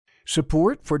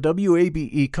Support for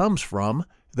WABE comes from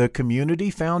the Community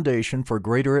Foundation for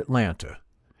Greater Atlanta.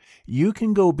 You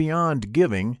can go beyond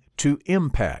giving to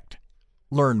impact.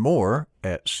 Learn more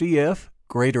at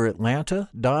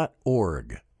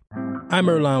cfgreateratlanta.org. I'm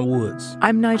Earlonne Woods.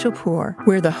 I'm Nigel Poor.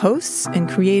 We're the hosts and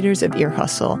creators of Ear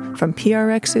Hustle from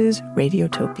PRX's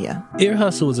Radiotopia. Ear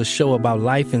Hustle is a show about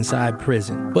life inside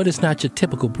prison, but it's not your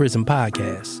typical prison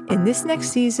podcast. In this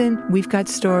next season, we've got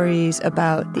stories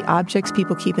about the objects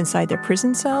people keep inside their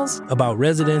prison cells, about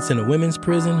residents in a women's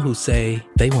prison who say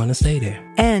they want to stay there,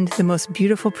 and the most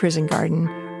beautiful prison garden.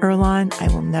 Earlonne, I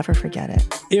will never forget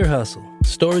it. Ear Hustle.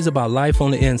 Stories about life on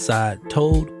the inside,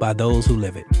 told by those who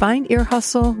live it. Find Ear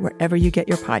Hustle wherever you get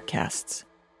your podcasts.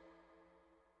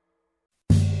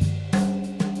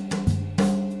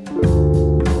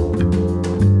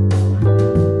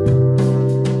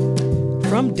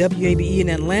 From WABE in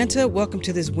Atlanta, welcome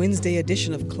to this Wednesday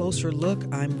edition of Closer Look.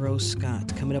 I'm Rose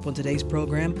Scott. Coming up on today's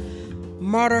program,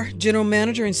 MARTA General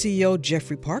Manager and CEO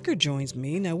Jeffrey Parker joins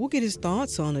me. Now, we'll get his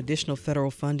thoughts on additional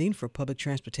federal funding for public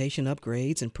transportation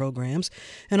upgrades and programs.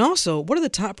 And also, what are the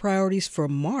top priorities for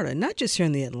MARTA, not just here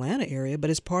in the Atlanta area, but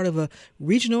as part of a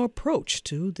regional approach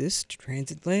to this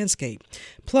transit landscape.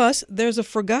 Plus, there's a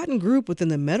forgotten group within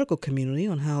the medical community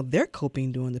on how they're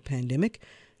coping during the pandemic,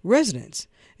 residents.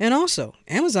 And also,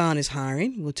 Amazon is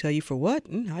hiring. We'll tell you for what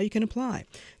and how you can apply.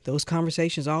 Those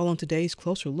conversations all on today's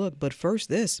Closer Look. But first,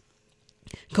 this.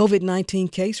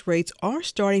 COVID-19 case rates are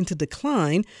starting to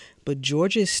decline, but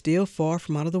Georgia is still far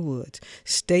from out of the woods.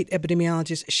 State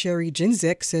epidemiologist Sherry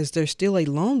Jędrzejczyk says there's still a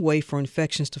long way for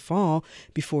infections to fall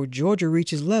before Georgia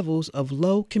reaches levels of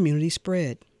low community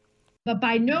spread. But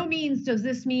by no means does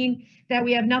this mean that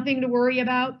we have nothing to worry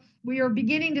about. We are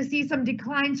beginning to see some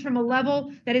declines from a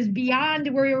level that is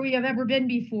beyond where we have ever been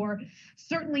before,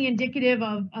 certainly indicative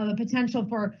of the potential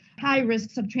for high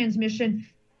risks of transmission.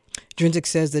 Jędrzejczyk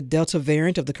says the Delta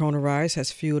variant of the coronavirus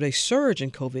has fueled a surge in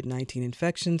COVID-19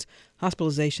 infections,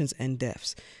 hospitalizations, and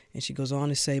deaths. And she goes on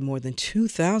to say more than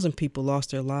 2,000 people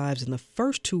lost their lives in the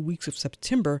first 2 weeks of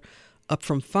September, up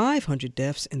from 500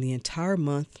 deaths in the entire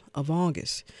month of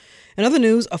August. In other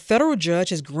news, a federal judge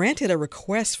has granted a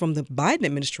request from the Biden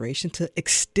administration to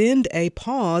extend a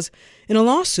pause in a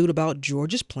lawsuit about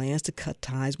Georgia's plans to cut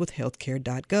ties with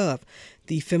healthcare.gov.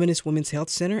 The Feminist Women's Health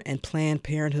Center and Planned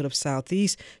Parenthood of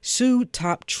Southeast sued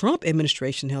top Trump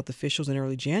administration health officials in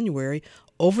early January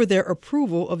over their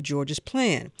approval of Georgia's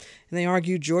plan. And they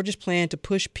argued Georgia's plan to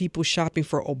push people shopping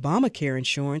for Obamacare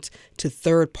insurance to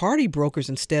third-party brokers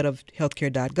instead of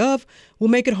healthcare.gov will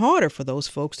make it harder for those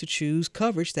folks to choose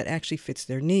coverage that actually fits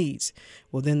their needs.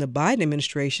 Well, then the Biden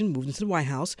administration moved into the White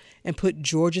House and put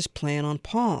Georgia's plan on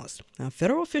pause. Now,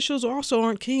 federal officials also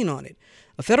aren't keen on it.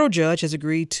 A federal judge has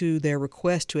agreed to their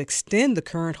request to extend the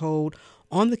current hold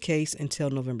on the case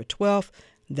until November 12th.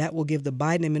 That will give the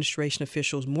Biden administration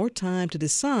officials more time to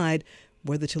decide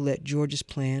whether to let Georgia's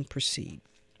plan proceed.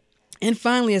 And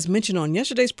finally, as mentioned on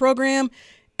yesterday's program,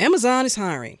 Amazon is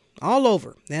hiring all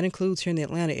over. That includes here in the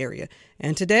Atlanta area.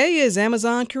 And today is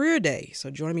Amazon Career Day. So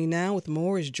joining me now with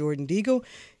more is Jordan Deagle.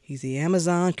 He's the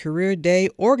Amazon Career Day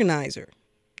organizer.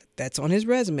 That's on his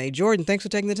resume. Jordan, thanks for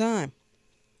taking the time.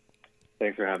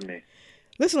 Thanks for having me.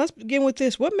 Listen, let's begin with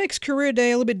this. What makes Career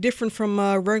Day a little bit different from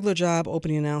regular job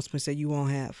opening announcements that you all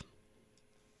have?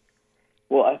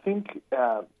 Well, I think,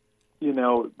 the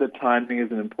timing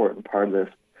is an important part of this.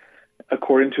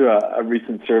 According to a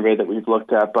recent survey that we've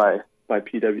looked at by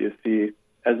PwC,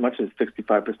 as much as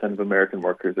 65% of American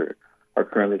workers are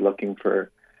currently looking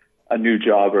for a new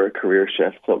job or a career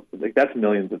shift. So that's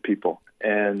millions of people.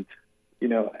 And,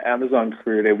 Amazon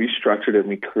Career Day, we structured it and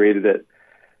we created it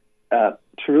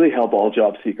to really help all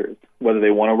job seekers, whether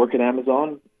they want to work at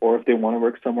Amazon or if they want to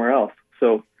work somewhere else.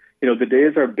 So, the day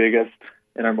is our biggest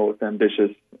and our most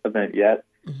ambitious event yet.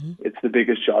 Mm-hmm. It's the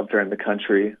biggest job fair in the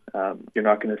country. You're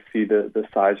not going to see the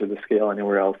size or the scale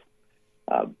anywhere else,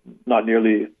 not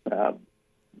nearly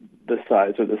the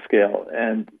size or the scale.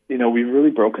 And, we've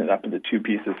really broken it up into two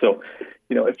pieces. So,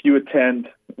 if you attend,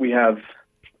 we have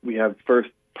first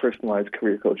personalized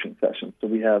career coaching sessions. So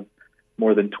we have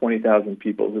more than 20,000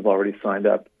 people who've already signed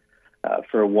up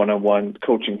for a one-on-one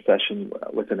coaching session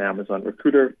with an Amazon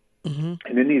recruiter. Mm-hmm.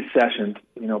 And in these sessions,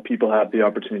 people have the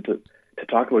opportunity to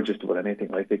talk about just about anything.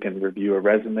 Like they can review a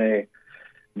resume,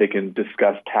 they can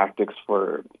discuss tactics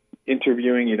for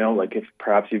interviewing, like if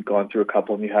perhaps you've gone through a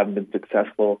couple and you haven't been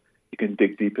successful, you can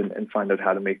dig deep and find out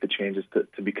how to make the changes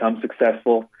to become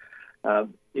successful.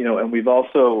 And we've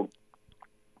also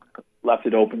left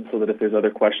it open so that if there's other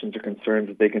questions or concerns,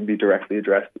 that they can be directly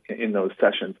addressed in those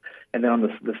sessions. And then on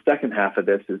the second half of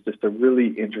this is just a really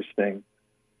interesting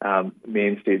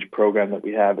main stage program that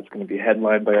we have. It's going to be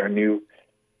headlined by our new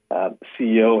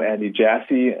CEO, Andy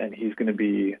Jassy, and he's going to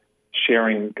be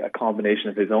sharing a combination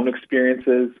of his own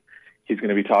experiences. He's going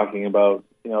to be talking about,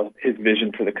 his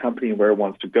vision for the company and where it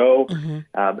wants to go.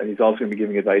 And he's also going to be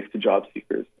giving advice to job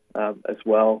seekers as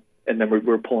well. And then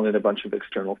we're pulling in a bunch of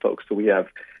external folks. So we have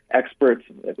experts,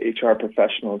 we have HR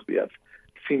professionals, we have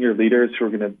senior leaders who are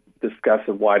going to discuss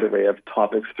a wide array of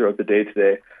topics throughout the day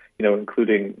today,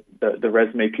 including the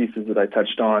resume pieces that I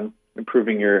touched on,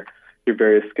 improving your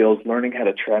various skills, learning how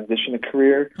to transition a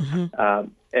career,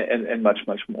 and much,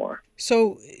 much more.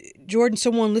 So, Jordan,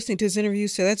 someone listening to this interview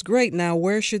said, that's great. Now,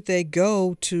 where should they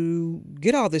go to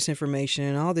get all this information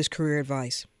and all this career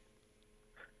advice?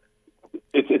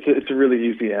 It's a really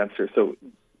easy answer. So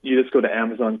you just go to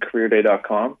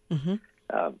AmazonCareerDay.com.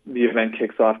 The event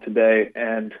kicks off today,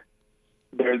 and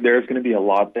there's going to be a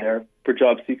lot there for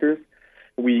job seekers.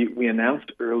 We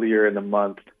announced earlier in the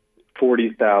month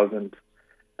 40,000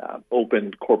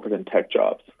 open corporate and tech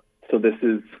jobs. So this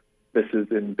is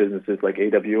in businesses like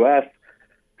AWS,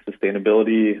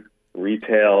 sustainability,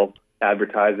 retail,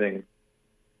 advertising,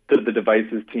 the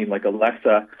devices team like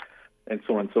Alexa, and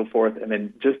so on and so forth. And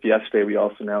then just yesterday, we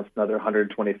also announced another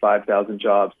 125,000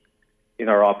 jobs in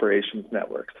our operations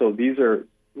network. So these are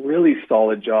really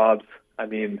solid jobs. I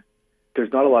mean,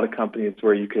 there's not a lot of companies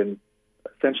where you can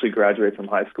essentially graduate from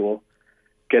high school,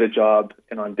 get a job,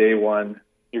 and on day one,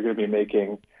 you're going to be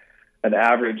making an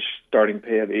average starting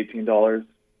pay of $18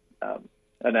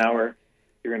 an hour.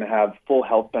 You're going to have full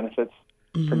health benefits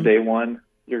from day one.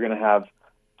 You're going to have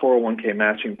 401k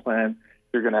matching plan.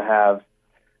 You're going to have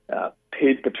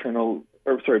paid parental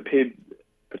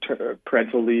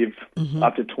leave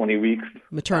up to 20 weeks.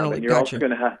 Maternal, and you're also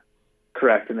going to have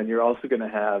correct, and then you're also going to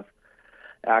have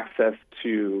access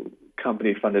to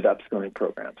company-funded upskilling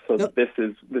programs. So this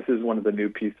is one of the new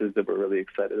pieces that we're really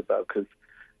excited about, because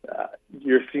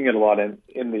you're seeing it a lot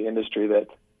in the industry that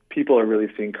people are really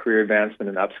seeing career advancement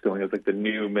and upskilling as like the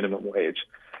new minimum wage.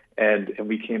 And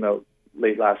we came out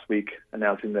late last week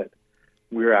announcing that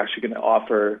we're actually going to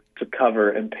offer to cover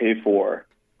and pay for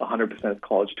 100% of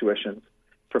college tuitions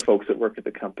for folks that work at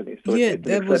the company. So it's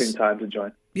an exciting time to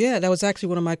join. Yeah, that was actually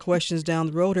one of my questions down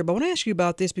the road here. But I want to ask you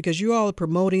about this because you all are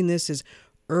promoting this as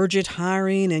urgent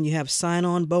hiring and you have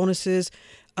sign-on bonuses.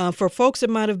 For folks that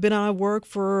might have been out of work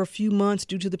for a few months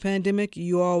due to the pandemic,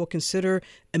 you all will consider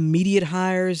immediate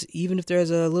hires, even if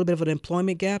there's a little bit of an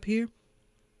employment gap here?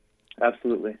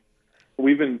 Absolutely.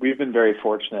 We've been very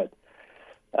fortunate.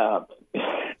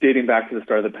 Dating back to the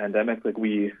start of the pandemic, like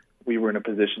we were in a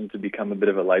position to become a bit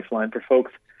of a lifeline for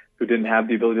folks who didn't have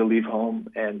the ability to leave home,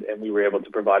 and we were able to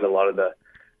provide a lot of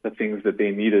the things that they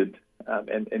needed.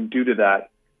 And due to that,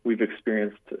 we've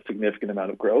experienced a significant amount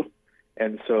of growth.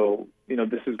 And so,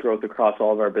 this is growth across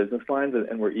all of our business lines,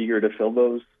 and we're eager to fill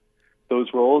those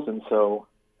roles. And so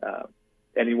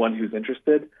anyone who's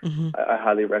interested, I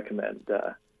highly recommend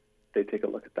they take a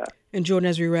look at that. And Jordan,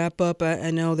 as we wrap up,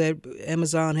 I know that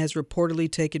Amazon has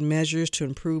reportedly taken measures to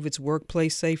improve its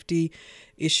workplace safety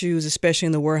issues, especially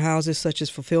in the warehouses such as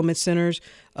fulfillment centers.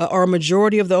 Are a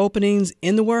majority of the openings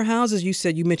in the warehouses? You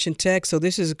said you mentioned tech, so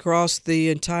this is across the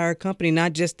entire company,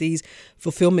 not just these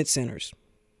fulfillment centers.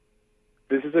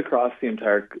 This is across the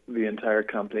entire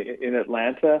company. In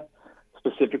Atlanta,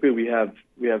 specifically, we have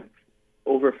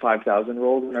over 5,000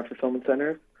 roles in our fulfillment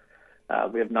centers.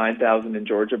 We have 9,000 in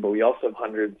Georgia, but we also have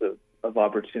hundreds of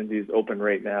opportunities open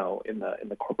right now in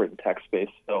the corporate and tech space.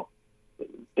 So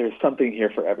there's something here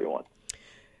for everyone.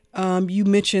 You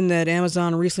mentioned that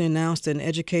Amazon recently announced an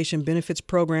education benefits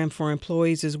program for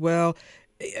employees as well.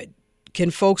 Can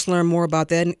folks learn more about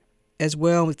that as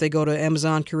well if they go to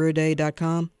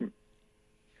AmazonCareerDay.com?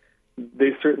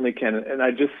 They certainly can. And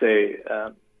I just say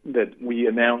that we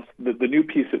announced, the new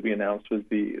piece that we announced was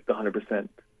the 100%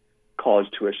 college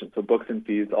tuition. So books and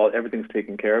fees, everything's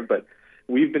taken care of. But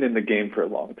we've been in the game for a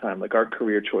long time. Like our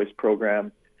Career Choice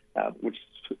program, which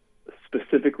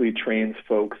specifically trains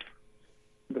folks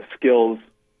the skills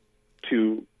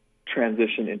to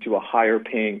transition into a higher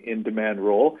paying in-demand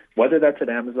role, whether that's at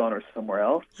Amazon or somewhere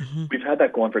else. We've had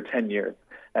that going for 10 years.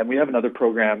 And we have another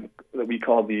program that we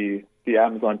call the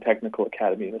Amazon Technical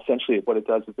Academy. And essentially what it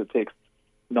does is it takes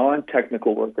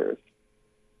non-technical workers,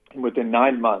 and within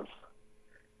 9 months,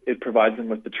 it provides them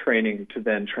with the training to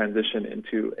then transition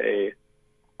into a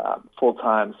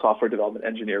full-time software development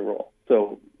engineer role.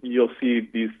 So you'll see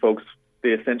these folks, they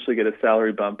essentially get a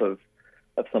salary bump of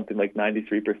something like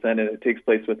 93%, and it takes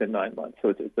place within 9 months.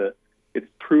 So it's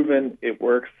proven, it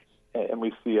works, and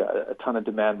we see a ton of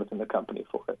demand within the company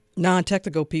for it.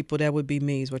 Non-technical people, that would be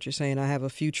me, is what you're saying. I have a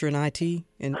future in IT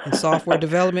and software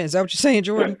development. Is that what you're saying,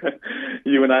 Jordan?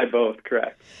 You and I both,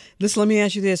 correct. Listen, let me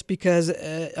ask you this, because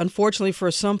unfortunately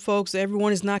for some folks,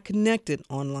 everyone is not connected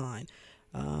online.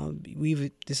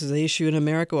 This is an issue in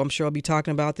America. I'm sure I'll be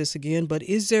talking about this again. But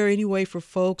is there any way for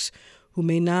folks who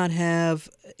may not have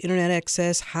internet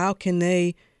access? How can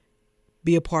they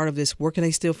be a part of this? Where can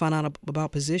they still find out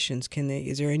about positions?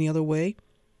 Is there any other way?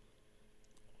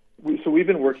 So we've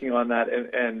been working on that,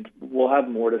 and we'll have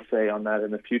more to say on that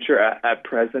in the future. At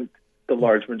present, the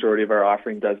large majority of our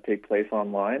offering does take place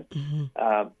online,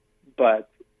 but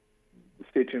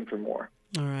stay tuned for more.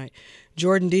 All right.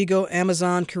 Jordan Deagle,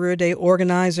 Amazon Career Day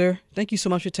organizer, thank you so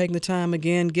much for taking the time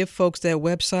again. Give folks that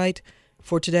website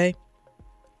for today.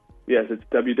 Yes, it's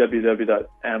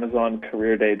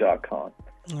www.amazoncareerday.com.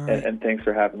 All right. And thanks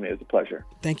for having me. It was a pleasure.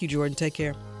 Thank you, Jordan. Take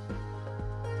care.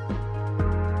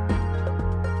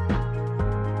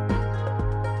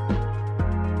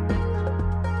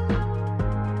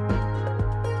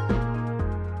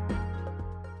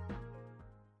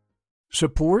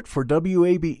 Support for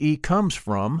WABE comes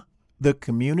from the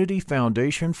Community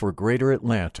Foundation for Greater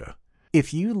Atlanta.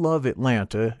 If you love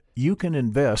Atlanta, you can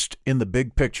invest in the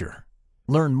big picture.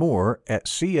 Learn more at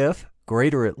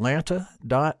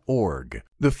cfgreateratlanta.org.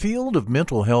 The field of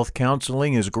mental health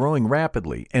counseling is growing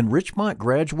rapidly, and Richmont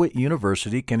Graduate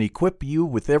University can equip you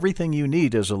with everything you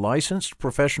need as a licensed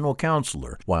professional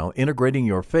counselor while integrating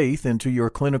your faith into your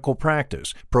clinical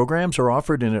practice. Programs are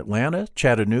offered in Atlanta,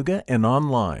 Chattanooga, and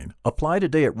online. Apply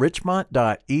today at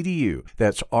richmont.edu.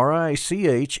 That's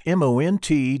richmont.edu.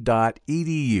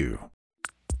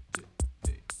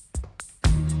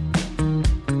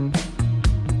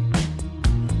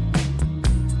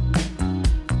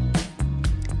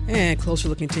 And Closer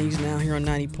Look continues now here on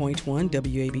 90.1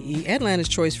 WABE, Atlanta's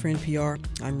Choice for NPR.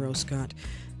 I'm Rose Scott.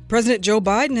 President Joe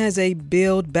Biden has a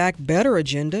Build Back Better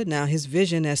agenda. Now, his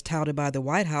vision, as touted by the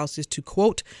White House, is to,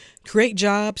 quote, create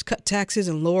jobs, cut taxes,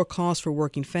 and lower costs for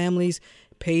working families,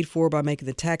 paid for by making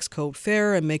the tax code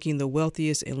fairer and making the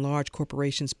wealthiest and large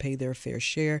corporations pay their fair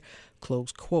share,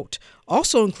 close quote.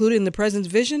 Also included in the president's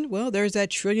vision, well, there's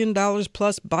that $1 trillion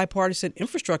plus bipartisan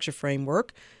infrastructure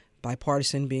framework,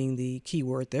 bipartisan being the key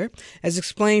word there. As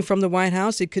explained from the White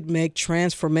House, it could make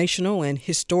transformational and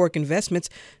historic investments,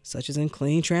 such as in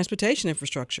clean transportation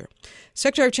infrastructure.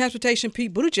 Secretary of Transportation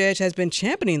Pete Buttigieg has been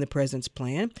championing the president's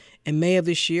plan. In May of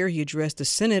this year, he addressed the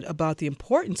Senate about the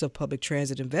importance of public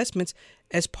transit investments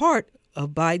as part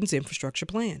of Biden's infrastructure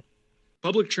plan.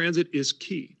 Public transit is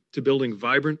key to building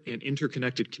vibrant and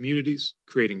interconnected communities,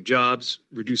 creating jobs,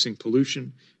 reducing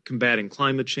pollution, combating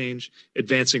climate change,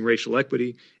 advancing racial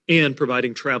equity, and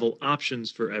providing travel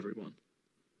options for everyone.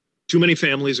 Too many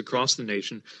families across the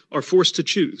nation are forced to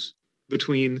choose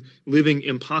between living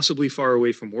impossibly far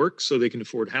away from work so they can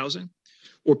afford housing,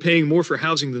 or paying more for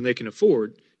housing than they can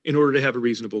afford in order to have a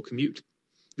reasonable commute.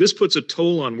 This puts a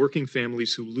toll on working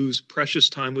families who lose precious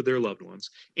time with their loved ones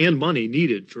and money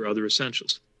needed for other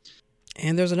essentials.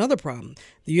 And there's another problem.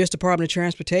 The U.S. Department of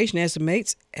Transportation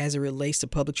estimates, as it relates to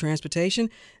public transportation,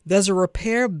 there's a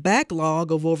repair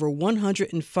backlog of over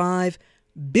 $105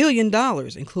 billion,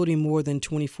 including more than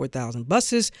 24,000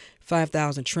 buses,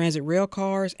 5,000 transit rail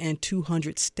cars, and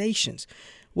 200 stations.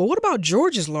 Well, what about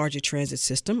Georgia's largest transit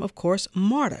system? Of course,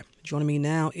 MARTA. Joining me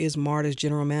now is MARTA's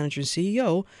General Manager and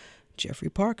CEO, Jeffrey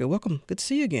Parker. Welcome. Good to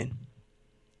see you again.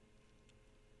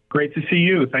 Great to see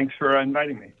you. Thanks for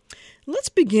inviting me. Let's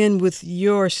begin with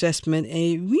your assessment.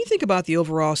 When you think about the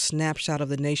overall snapshot of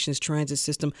the nation's transit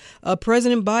system,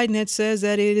 President Biden had says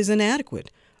that it is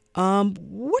inadequate.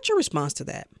 What's your response to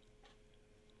that?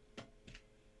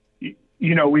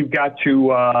 You know, we've got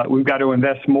to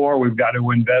invest more. We've got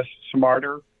to invest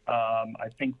smarter. I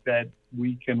think that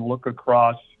we can look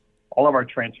across all of our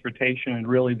transportation, and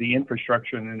really the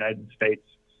infrastructure in the United States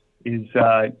is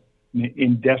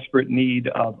in desperate need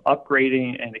of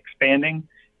upgrading and expanding.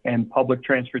 And public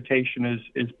transportation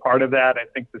is part of that. I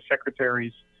think the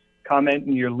Secretary's comment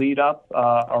in your lead up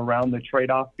around the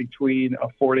trade-off between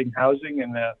affording housing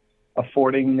and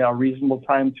affording a reasonable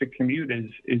time to commute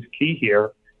is key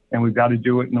here. And we've got to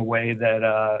do it in a way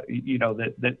that,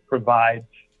 that provides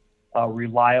a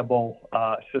reliable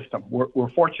system. We're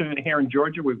fortunate here in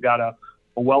Georgia. We've got a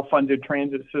well-funded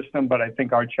transit system, but I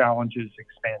think our challenge is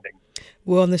expanding.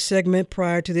 Well, in the segment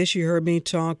prior to this, you heard me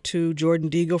talk to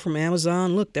Jordan Deagle from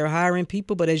Amazon. Look, they're hiring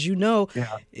people, but as you know,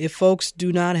 if folks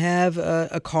do not have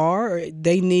a car,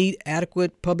 they need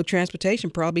adequate public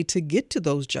transportation probably to get to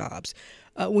those jobs.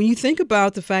 When you think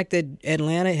about the fact that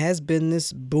Atlanta has been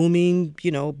this booming,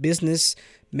 business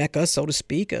mecca, so to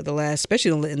speak,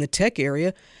 especially in the tech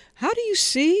area, how do you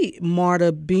see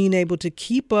MARTA being able to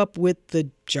keep up with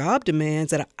the job demands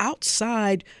that are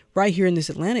outside right here in this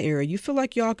Atlanta area. You feel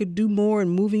like y'all could do more in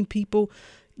moving people,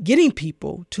 getting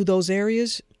people to those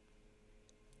areas?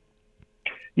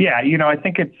 Yeah, I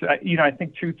think it's, I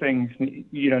think two things,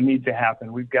 need to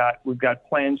happen. We've got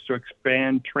plans to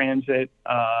expand transit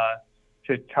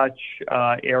to touch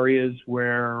areas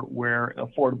where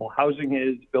affordable housing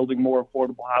is, building more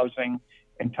affordable housing,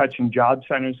 and touching job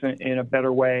centers in a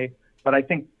better way. But I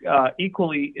think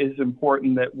equally is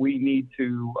important that we need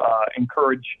to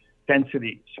encourage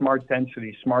density, smart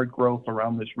growth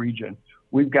around this region.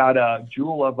 We've got a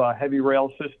jewel of a heavy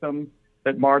rail system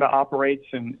that MARTA operates,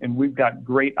 and we've got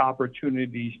great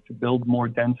opportunities to build more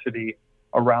density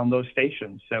around those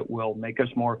stations that will make us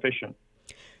more efficient.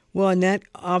 Well, and that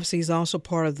obviously is also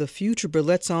part of the future, but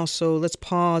let's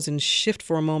pause and shift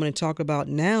for a moment and talk about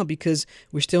now, because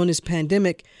we're still in this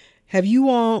pandemic. Have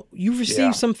you've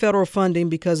received some federal funding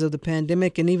because of the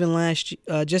pandemic, and even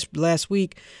just last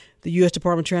week, the U.S.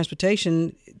 Department of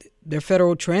Transportation, their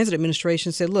Federal Transit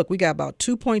Administration said, look, we got about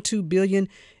 $2.2 billion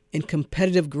in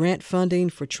competitive grant funding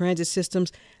for transit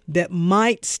systems that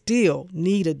might still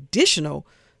need additional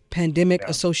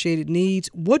pandemic-associated needs.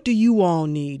 What do you all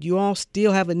need? You all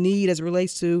still have a need as it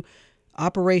relates to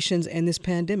operations and this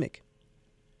pandemic?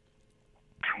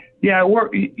 Yeah,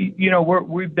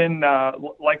 we've been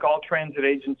like all transit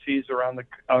agencies around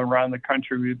the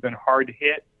country. We've been hard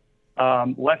hit,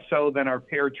 less so than our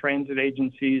peer transit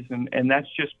agencies, and that's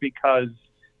just because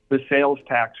the sales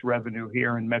tax revenue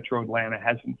here in Metro Atlanta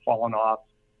hasn't fallen off,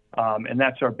 and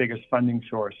that's our biggest funding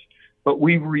source. But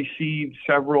we've received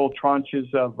several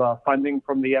tranches of funding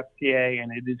from the FTA,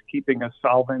 and it is keeping us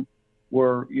solvent.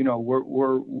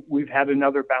 We've had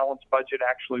another balanced budget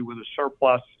actually with a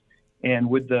surplus, and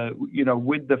with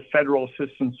the federal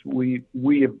assistance we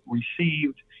have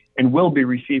received and will be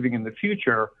receiving in the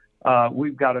future,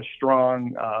 we've got a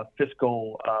strong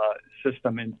fiscal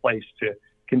system in place to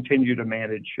continue to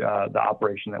manage the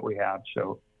operation that we have.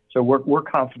 So we're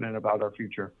confident about our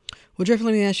future. Well, Jeff,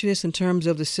 let me ask you this. In terms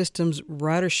of the system's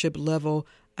ridership level,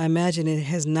 I imagine it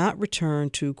has not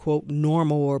returned to, quote,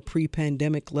 normal or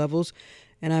pre-pandemic levels.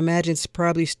 And I imagine it's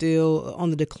probably still on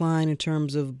the decline in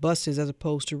terms of buses as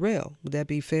opposed to rail. Would that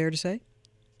be fair to say?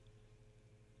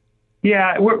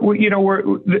 Yeah,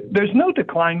 there's no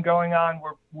decline going on.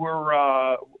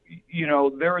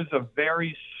 There is a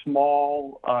very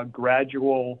small,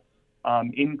 gradual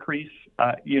increase.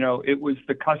 It was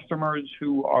the customers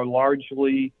who are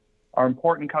largely our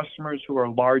important customers who are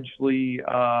largely,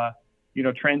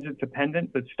 transit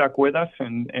dependent that stuck with us,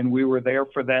 and we were there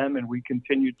for them, and we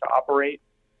continued to operate.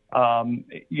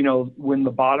 When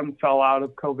the bottom fell out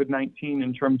of COVID-19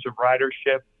 in terms of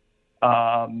ridership,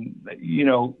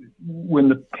 when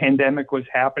the pandemic was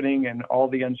happening and all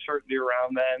the uncertainty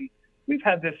around then, we've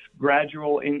had this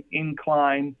gradual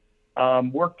incline.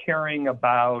 We're carrying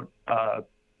about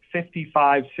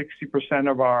 55-60%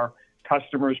 of our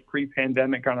customers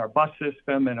pre-pandemic on our bus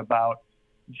system and about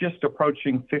just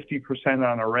approaching 50%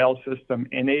 on our rail system.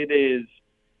 And it is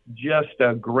just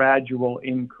a gradual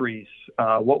increase.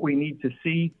 What we need to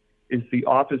see is the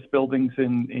office buildings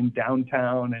in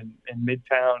downtown and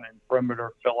midtown and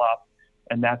perimeter fill up.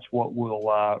 And that's what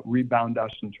will rebound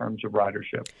us in terms of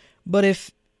ridership. But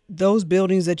if those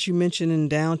buildings that you mentioned in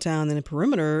downtown and the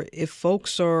perimeter, if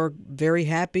folks are very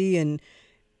happy and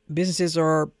businesses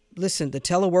are, listen, the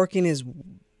teleworking is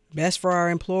best for our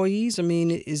employees. I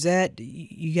mean, is that,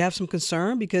 you have some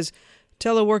concern? Because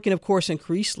teleworking, of course,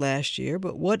 increased last year,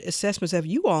 but what assessments have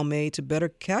you all made to better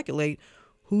calculate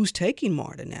who's taking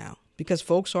MARTA now? Because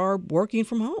folks are working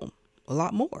from home a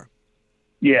lot more.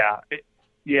 Yeah.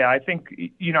 I think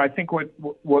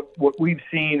what we've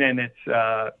seen, and it's,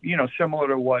 similar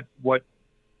to what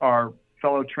our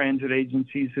fellow transit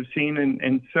agencies have seen,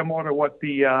 and similar to what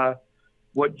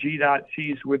GDOT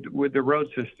sees with the road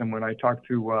system. When I talked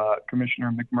to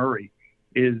Commissioner McMurray,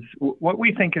 is what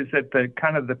we think is that the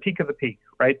kind of the peak of the peak,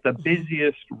 right? The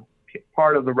busiest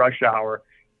part of the rush hour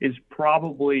is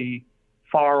probably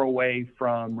far away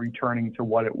from returning to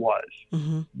what it was.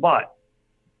 Mm-hmm. But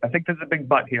I think there's a big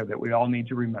but here that we all need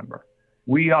to remember.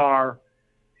 We are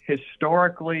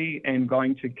historically and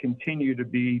going to continue to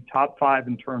be top 5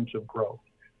 in terms of growth.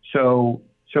 So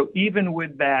even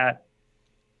with that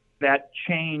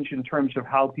change in terms of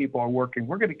how people are working,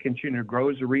 we're going to continue to grow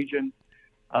as a region.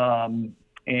 While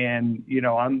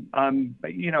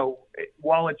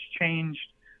it's changed,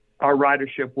 our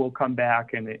ridership will come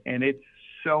back, and it's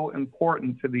so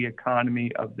important to the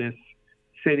economy of this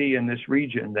city and this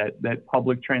region that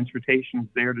public transportation is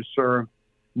there to serve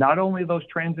not only those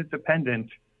transit dependent,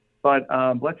 but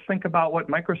let's think about what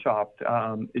Microsoft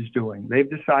is doing. They've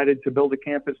decided to build a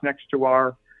campus next to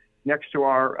our next to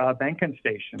our Banken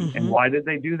station. And why did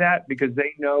they do that? Because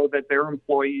they know that their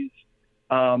employees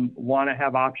want to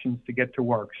have options to get to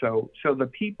work. So the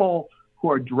people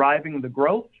who are driving the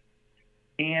growth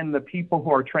and the people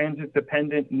who are transit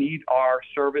dependent need our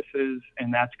services,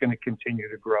 and that's going to continue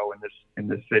to grow in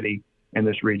this city, in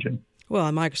this region. Well,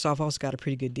 and Microsoft also got a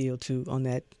pretty good deal too on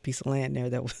that piece of land there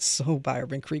that was sold by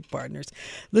Urban Creek Partners.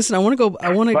 Listen,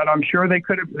 but I'm sure they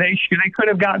could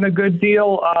have gotten a good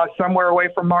deal somewhere away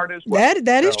from MARTA as well.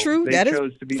 That is true. That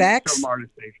is facts.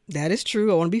 That is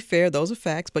true. I want to be fair; those are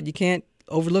facts, but you can't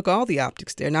overlook all the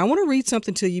optics there. Now, I want to read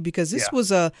something to you because this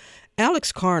was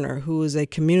Alex Carner, who is a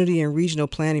community and regional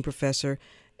planning professor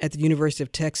at the University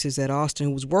of Texas at Austin,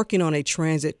 who was working on a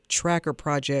transit tracker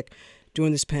project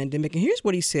during this pandemic. And here's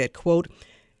what he said, quote,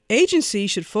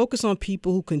 "Agencies should focus on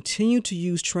people who continue to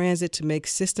use transit to make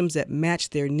systems that match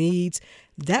their needs.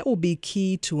 That will be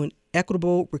key to an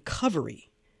equitable recovery."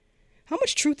 How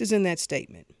much truth is in that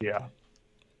statement? Yeah.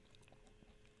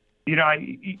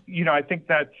 I think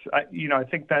that's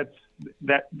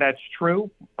true.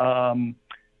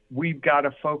 We've got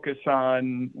to focus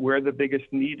on where the biggest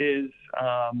need is,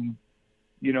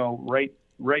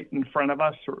 right in front of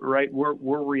us, right?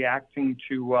 We're reacting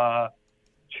to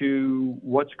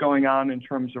what's going on in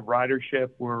terms of ridership.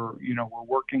 We're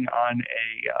working on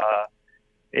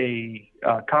a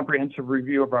comprehensive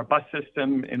review of our bus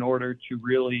system in order to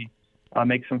really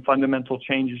make some fundamental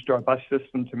changes to our bus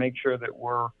system to make sure that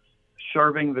we're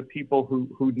serving the people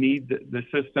who need the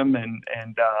system, and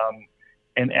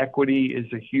equity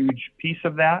is a huge piece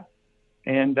of that.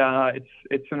 And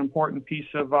it's an important piece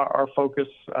of our focus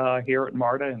here at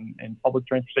MARTA and public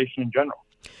transportation in general.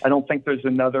 I don't think there's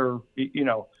another,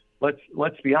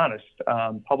 let's be honest,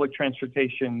 public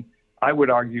transportation, I would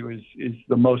argue, is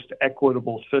the most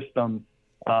equitable system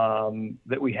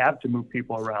that we have to move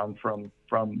people around from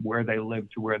where they live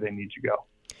to where they need to go.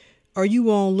 Are you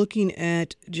all looking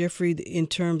at, Jeffrey, in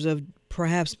terms of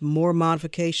perhaps more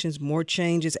modifications, more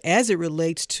changes as it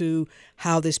relates to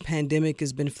how this pandemic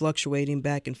has been fluctuating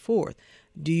back and forth?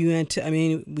 Do you,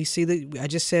 we see that, I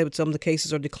just said some of the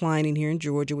cases are declining here in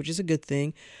Georgia, which is a good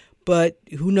thing, but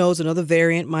who knows, another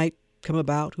variant might come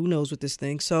about. Who knows with this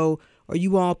thing? So are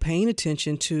you all paying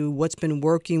attention to what's been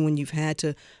working when you've had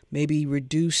to maybe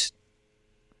reduce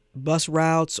bus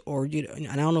routes, or and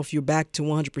I don't know if you're back to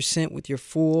 100% with your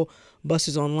full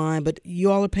buses online, but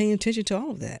you all are paying attention to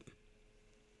all of that.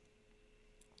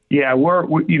 Yeah,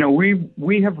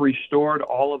 we have restored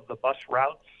all of the bus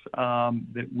routes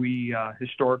that we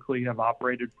historically have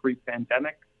operated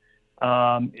pre-pandemic.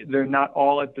 They're not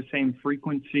all at the same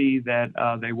frequency that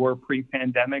they were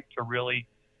pre-pandemic to really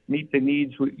meet the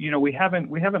needs. We haven't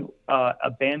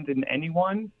abandoned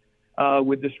anyone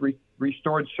with this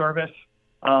restored service.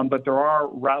 But there are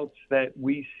routes that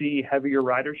we see heavier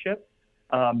ridership.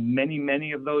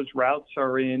 Many of those routes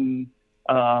are in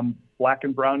Black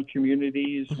and brown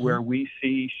communities where we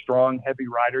see strong, heavy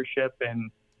ridership,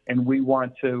 and we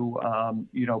want to,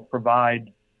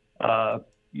 provide,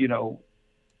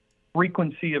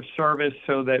 frequency of service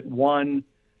so that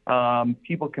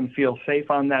people can feel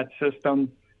safe on that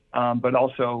system, but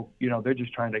also,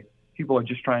 people are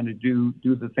just trying to do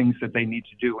the things that they need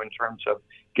to do in terms of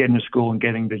getting to school and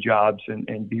getting to jobs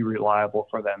and be reliable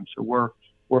for them. So we're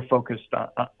focused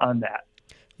on that.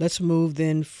 Let's move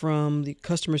then from the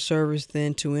customer service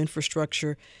then to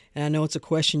infrastructure. And I know it's a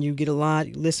question you get a lot.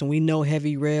 Listen, we know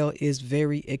heavy rail is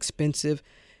very expensive.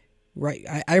 Right.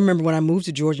 I remember when I moved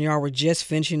to Georgia, y'all were just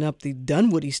finishing up the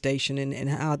Dunwoody station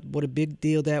and what a big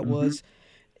deal that was.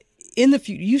 In the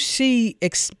future, you see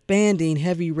expanding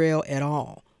heavy rail at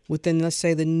all within, let's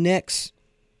say, the next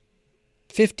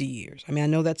 50 years? I mean, I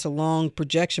know that's a long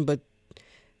projection, but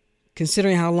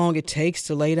considering how long it takes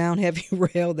to lay down heavy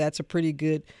rail, that's a pretty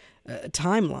good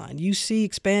timeline. You see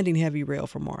expanding heavy rail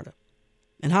for MARTA,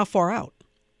 and how far out?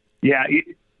 Yeah.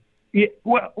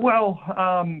 Well,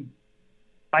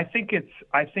 I think it's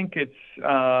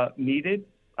needed.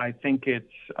 I think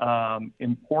it's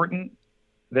important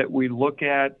that we look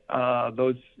at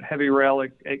those heavy rail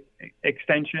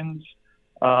extensions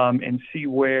and see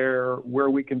where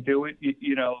we can do it.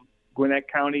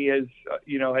 Gwinnett County has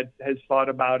thought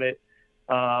about it.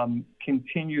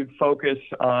 Continued focus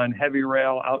on heavy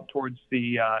rail out towards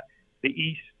the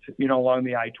east, along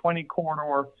the I-20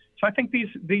 corridor. So I think these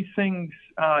things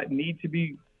need to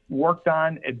be worked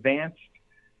on, advanced.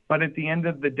 But at the end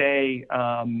of the day,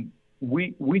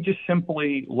 we just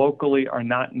simply locally are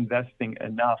not investing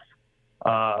enough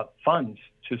funds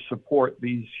to support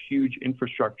these huge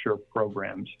infrastructure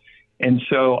programs. And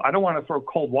so I don't want to throw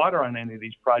cold water on any of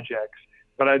these projects,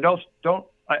 but I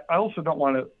I also don't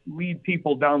want to lead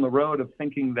people down the road of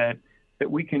thinking that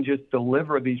we can just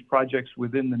deliver these projects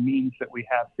within the means that we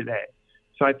have today.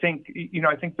 So I think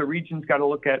the region's got to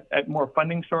look at more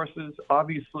funding sources.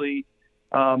 Obviously,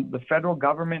 the federal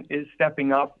government is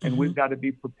stepping up, and we've got to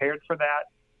be prepared for that.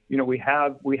 We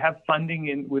have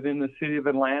funding within the city of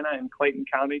Atlanta and Clayton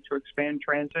County to expand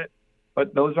transit,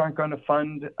 but those aren't going to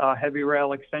fund heavy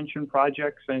rail extension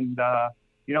projects. And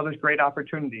there's great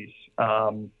opportunities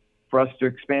for us to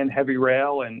expand heavy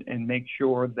rail and make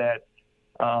sure that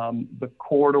the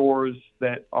corridors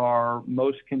that are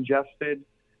most congested,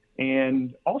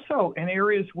 and also in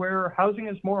areas where housing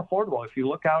is more affordable. If you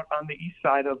look out on the east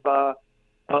side of the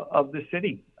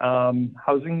city,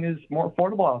 housing is more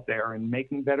affordable out there, and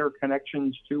making better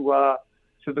connections to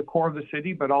the core of the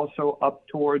city, but also up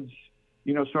towards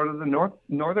sort of the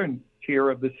northern tier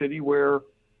of the city where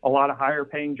a lot of higher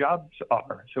paying jobs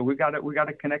are. So we got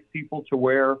to connect people to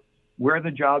where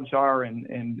the jobs are, and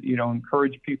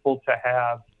encourage people to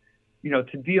have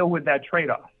to deal with that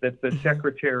trade-off that the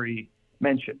secretary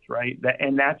mentioned, right?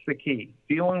 And that's the key,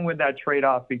 dealing with that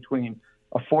trade-off between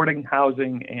affording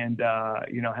housing and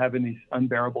having these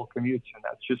unbearable commutes, and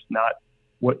that's just not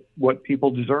what people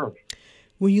deserve.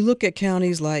 When you look at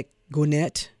counties like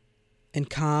Gwinnett and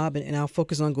Cobb, and I'll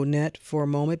focus on Gwinnett for a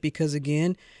moment because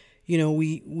again,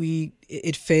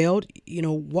 it failed.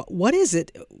 What is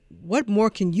it? What more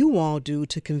can you all do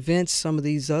to convince some of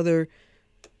these other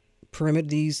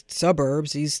these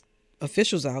suburbs, these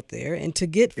officials out there, and to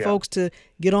get folks to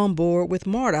get on board with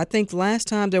MARTA? I think last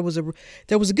time there was a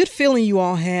good feeling you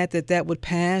all had that would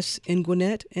pass in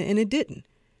Gwinnett, and it didn't.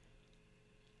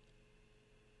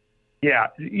 Yeah,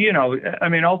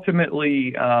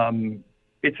 ultimately,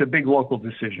 it's a big local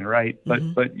decision, right?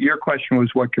 But your question was,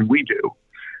 what can we do?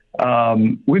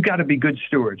 We've got to be good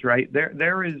stewards, right?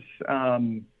 There is,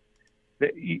 the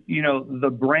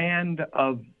brand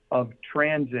of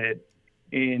transit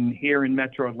here in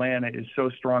Metro Atlanta is so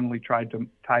strongly tied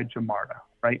to MARTA,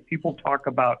 right? People talk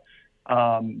about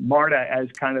MARTA as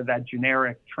kind of that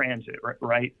generic transit,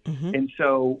 right? Mm-hmm. And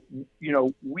so,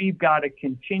 we've got to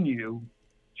continue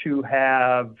to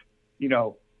have,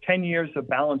 10 years of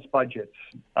balanced budgets,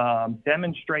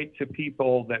 demonstrate to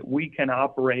people that we can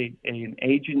operate an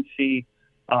agency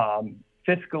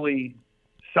fiscally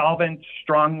solvent,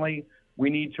 strongly.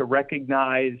 We need to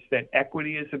recognize that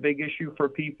equity is a big issue for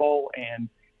people and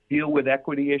deal with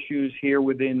equity issues here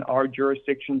within our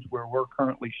jurisdictions where we're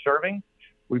currently serving.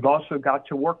 We've also got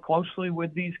to work closely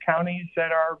with these counties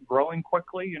that are growing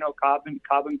quickly, Cobb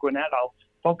and Gwinnett. I'll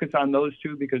focus on those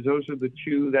two because those are the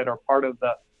two that are part of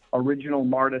the original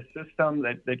MARTA system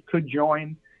that could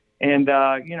join, and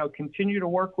continue to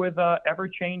work with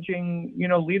ever-changing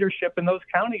leadership in those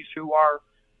counties who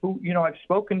I've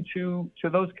spoken to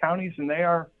those counties, and they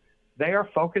are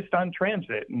focused on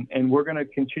transit, and we're going to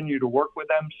continue to work with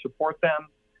them, support them,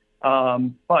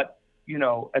 but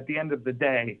at the end of the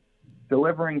day,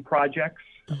 delivering projects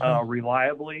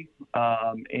reliably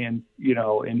and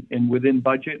within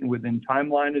budget and within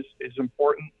timeline is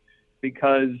important,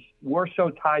 because we're so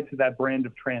tied to that brand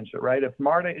of transit, right? If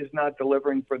MARTA is not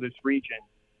delivering for this region,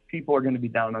 people are going to be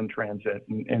down on transit,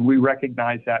 and we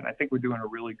recognize that. And I think we're doing a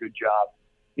really good job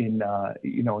in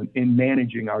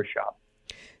managing our shop.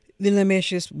 Then let me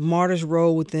ask you this: MARTA's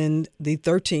role within the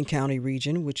 13-county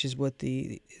region, which is what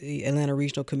the Atlanta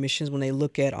Regional Commissions, when they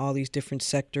look at all these different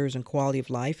sectors and quality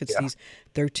of life, it's these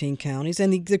 13 counties,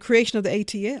 and the creation of the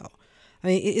ATL. I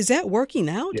mean, is that working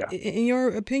out in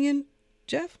your opinion,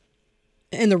 Jeff?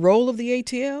 And the role of the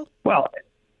ATL? Well,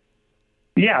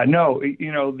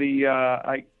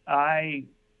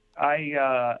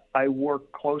 I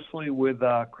work closely with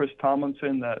Chris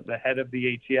Tomlinson, the head of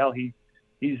the ATL.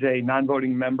 He's a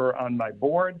non-voting member on my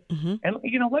board. Mm-hmm. And,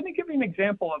 let me give you an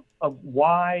example of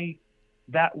why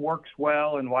that works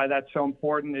well and why that's so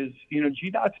important is,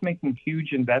 GDOT's making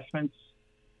huge investments,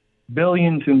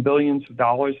 billions and billions of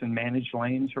dollars in managed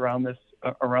lanes around this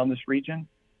region.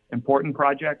 Important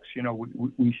projects,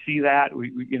 we see that,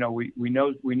 we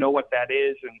know what that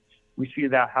is, and we see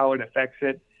that how it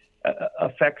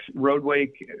affects roadway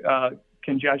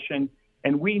congestion,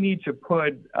 and we need to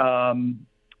put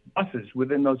buses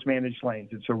within those managed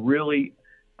lanes. It's a really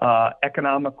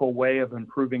economical way of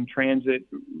improving transit,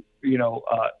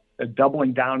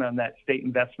 doubling down on that state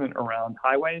investment around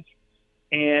highways,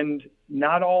 and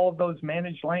not all of those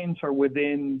managed lanes are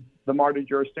within the MARTA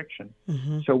jurisdiction.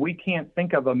 Mm-hmm. So we can't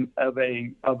think of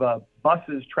a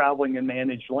buses traveling in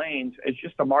managed lanes as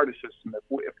just a MARTA system.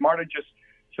 If MARTA just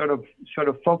sort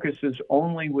of focuses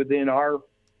only within our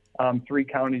 3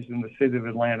 counties in the city of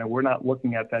Atlanta, we're not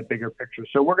looking at that bigger picture.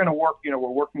 So we're going to work. We're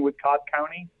working with Cobb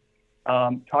County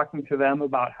talking to them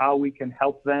about how we can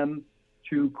help them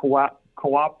to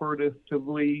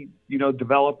cooperatively,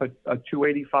 develop a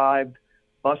 285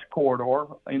 bus corridor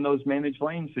in those managed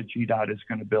lanes that GDOT is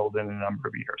going to build in a number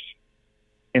of years.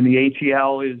 And the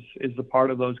ATL is a part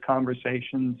of those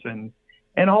conversations.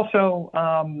 And also,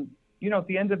 at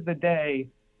the end of the day,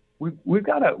 we've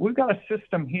got a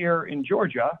system here in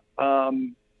Georgia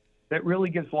that really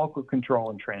gives local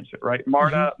control in transit, right?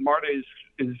 MARTA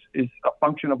is a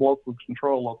function of local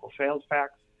control, local sales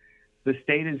tax. The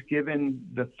state has given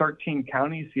the 13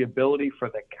 counties the ability for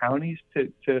the counties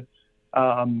to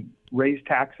raise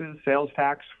taxes, sales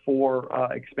tax for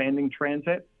expanding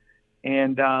transit.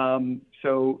 And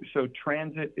so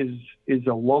transit is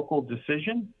a local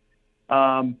decision,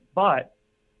 but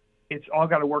it's all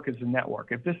got to work as a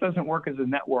network. If this doesn't work as a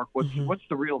network, what's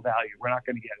the real value? We're not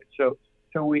going to get it.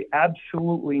 So we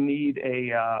absolutely need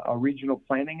a regional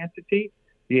planning entity.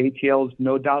 The ATL is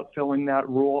no doubt filling that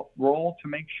role to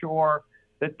make sure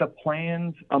that the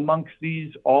plans amongst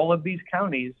all of these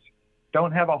counties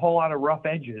don't have a whole lot of rough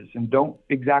edges and don't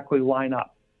exactly line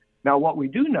up. Now, what we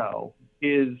do know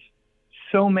is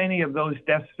so many of those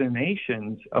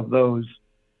destinations of those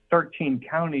 13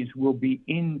 counties will be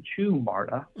into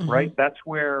MARTA, right? That's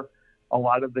where a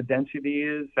lot of the density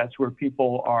is. That's where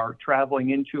people are traveling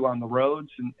into on the roads.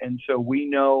 And so we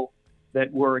know that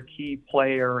we're a key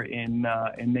player in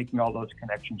making all those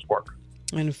connections work.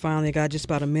 And finally, I got just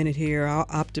about a minute here. How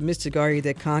optimistic are you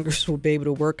that Congress will be able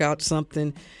to work out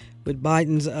something with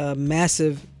Biden's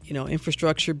massive,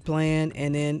 infrastructure plan?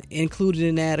 And then included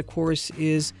in that, of course,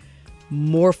 is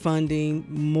more funding,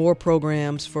 more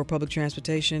programs for public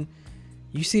transportation.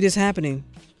 You see this happening,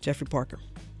 Jeffrey Parker.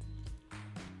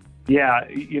 Yeah,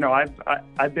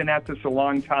 I've been at this a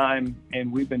long time,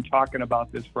 and we've been talking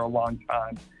about this for a long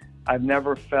time. I've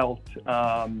never felt,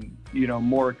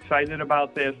 more excited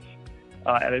about this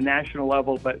at a national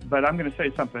level. But I'm going to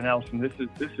say something else, and this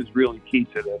is really key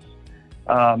to this.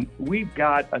 We've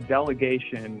got a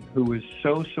delegation who is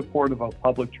so supportive of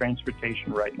public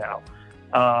transportation right now.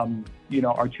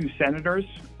 Our two senators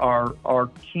are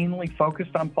keenly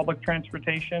focused on public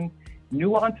transportation.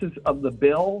 Nuances of the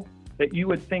bill that you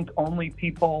would think only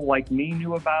people like me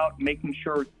knew about, making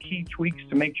sure key tweaks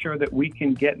to make sure that we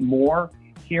can get more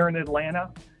here in Atlanta.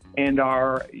 And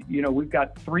we've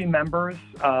got 3 members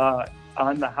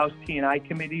on the House T&I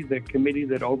committee, the committee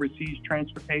that oversees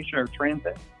transportation or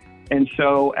transit. And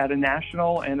so at a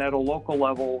national and at a local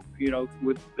level,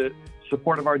 with the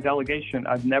support of our delegation,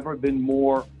 I've never been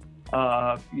more,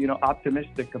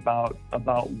 optimistic about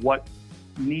what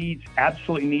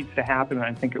absolutely needs to happen, and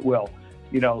I think it will.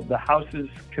 The House is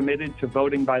committed to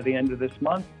voting by the end of this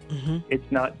month.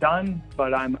 It's not done,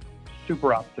 but I'm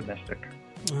super optimistic.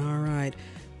 All right.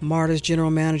 MARTA's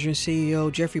General Manager and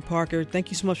CEO, Jeffrey Parker,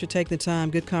 thank you so much for taking the time.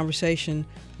 Good conversation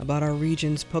about our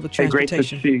region's public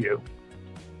transportation. Hey, great to see you.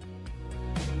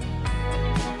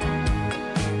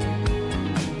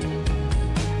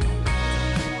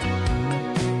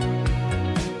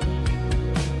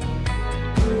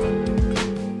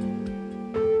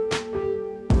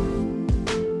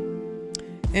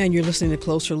 And you're listening to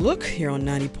Closer Look here on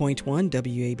 90.1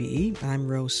 WABE. I'm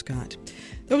Rose Scott.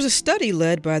 There was a study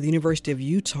led by the University of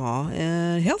Utah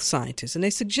health scientists, and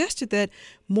they suggested that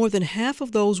more than half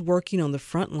of those working on the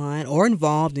front line or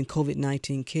involved in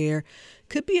COVID-19 care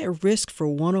could be at risk for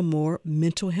one or more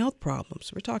mental health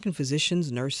problems. We're talking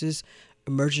physicians, nurses,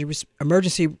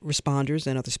 emergency responders,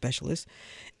 and other specialists.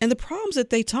 And the problems that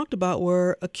they talked about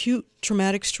were acute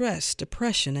traumatic stress,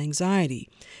 depression, anxiety,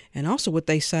 and also what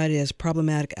they cited as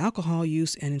problematic alcohol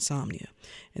use and insomnia.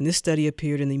 And this study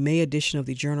appeared in the May edition of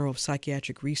the Journal of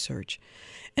Psychiatric Research.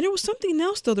 And there was something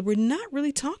else, though, that we're not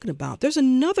really talking about. There's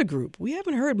another group we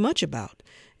haven't heard much about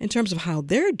in terms of how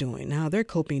they're doing, how they're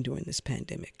coping during this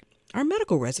pandemic. Our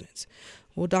medical residents.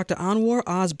 Well, Dr. Anwar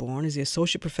Osborne is the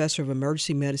Associate Professor of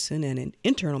Emergency Medicine and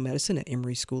Internal Medicine at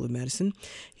Emory School of Medicine.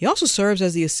 He also serves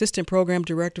as the Assistant Program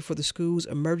Director for the school's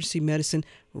Emergency Medicine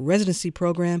Residency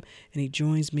Program, and he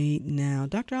joins me now.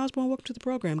 Dr. Osborne, welcome to the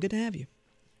program. Good to have you.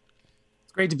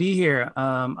 It's great to be here.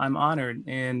 I'm honored,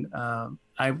 and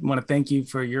I want to thank you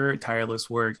for your tireless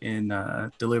work in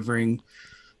delivering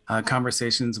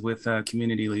conversations with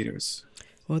community leaders.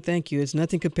 Well, thank you. It's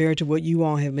nothing compared to what you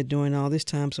all have been doing all this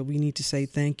time, so we need to say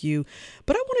thank you.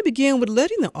 But I want to begin with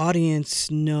letting the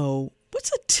audience know,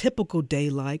 what's a typical day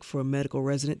like for a medical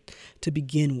resident to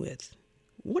begin with?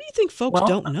 What do you think folks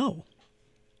don't know?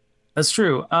 That's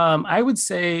true. I would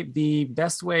say the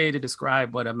best way to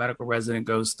describe what a medical resident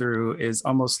goes through is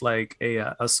almost like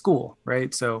a school,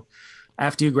 right? So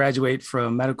after you graduate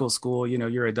from medical school,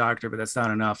 you're a doctor, but that's not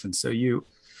enough. And so you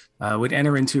would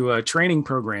enter into a training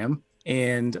program.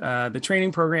 And the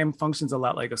training program functions a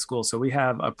lot like a school. So we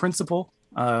have a principal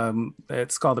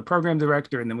that's called the program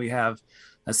director, and then we have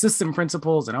assistant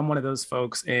principals, and I'm one of those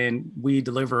folks, and we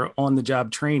deliver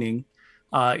on-the-job training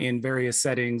in various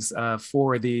settings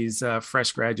for these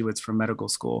fresh graduates from medical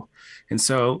school. And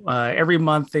so every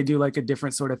month they do like a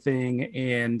different sort of thing,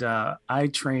 and I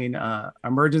train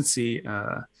emergency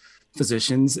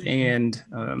physicians, and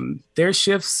their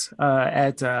shifts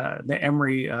at the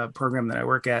Emory program that I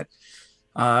work at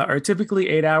are typically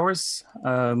 8 hours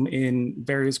in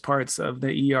various parts of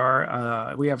the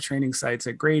ER. We have training sites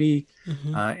at Grady,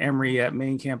 Emory at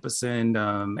main campus, and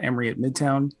Emory at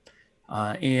Midtown.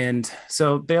 And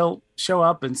so they'll show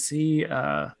up and see,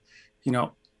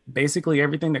 basically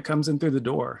everything that comes in through the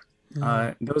door.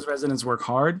 Those residents work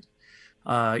hard.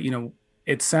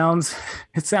 It sounds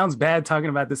bad talking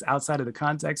about this outside of the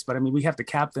context, but I mean, we have to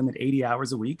cap them at 80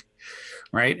 hours a week,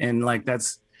 right? And like,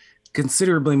 that's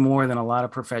considerably more than a lot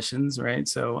of professions, right?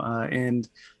 So,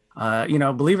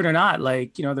 believe it or not,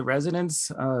 like, the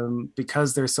residents,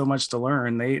 because there's so much to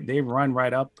learn, they run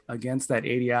right up against that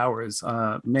 80 hours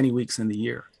many weeks in the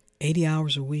year. 80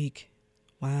 hours a week.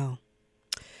 Wow.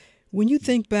 When you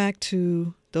think back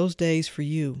to those days for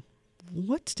you,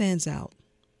 what stands out?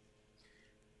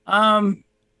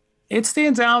 It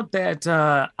stands out that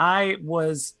I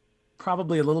was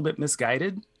probably a little bit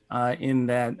misguided in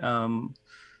that,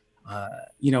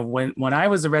 when I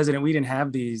was a resident, we didn't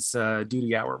have these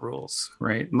duty hour rules,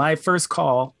 right? My first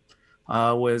call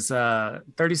was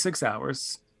 36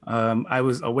 hours. I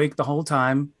was awake the whole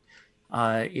time,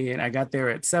 and I got there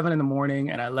at 7 a.m.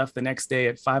 and I left the next day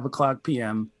at 5:00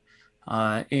 p.m.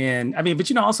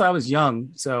 Also I was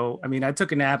young. So, I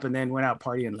took a nap and then went out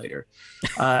partying later.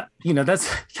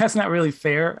 That's not really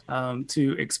fair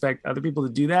to expect other people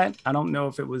to do that. I don't know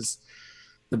if it was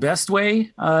the best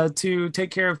way to take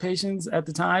care of patients at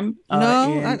the time.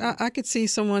 I could see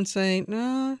someone saying,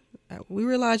 no, we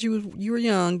realize you were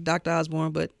young, Dr.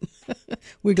 Osborne, but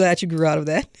we're glad you grew out of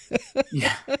that.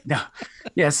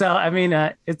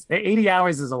 So, it's 80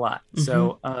 hours is a lot.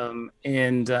 So,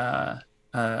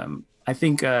 I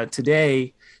think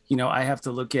today, I have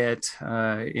to look at,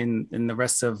 in the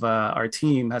rest of our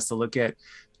team has to look at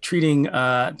treating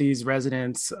these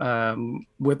residents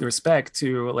with respect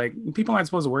to, like, people aren't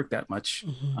supposed to work that much.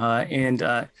 And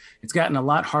it's gotten a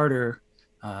lot harder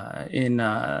in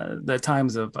the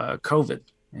times of COVID.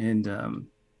 And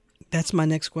that's my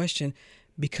next question.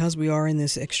 Because we are in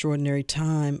this extraordinary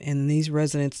time, and these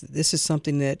residents, this is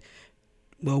something that,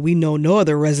 we know no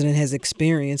other resident has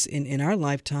experienced in our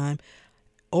lifetime.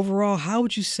 Overall, how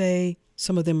would you say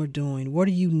some of them are doing? What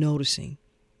are you noticing?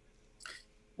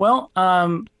 Well,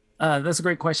 that's a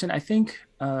great question. I think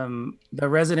the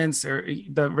residents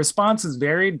the response is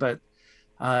varied, but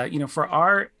for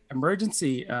our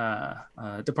emergency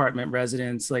department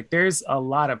residents, like, there's a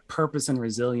lot of purpose and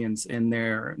resilience in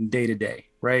their day to day,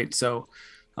 right? So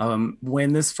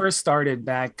when this first started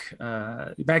back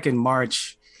in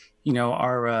March,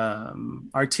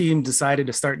 our team decided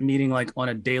to start meeting like on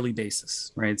a daily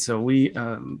basis, right? So we,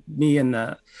 me and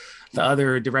the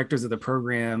other directors of the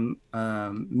program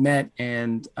met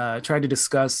and tried to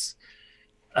discuss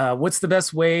what's the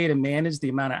best way to manage the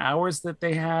amount of hours that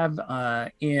they have.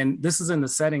 And this is in the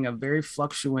setting of very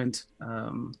fluctuant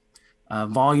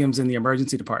volumes in the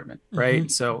emergency department, right?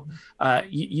 So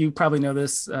you probably know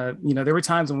this, there were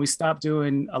times when we stopped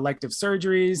doing elective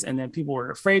surgeries, and then people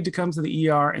were afraid to come to the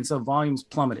ER, and so volumes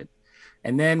plummeted.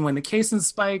 And then when the cases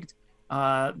spiked,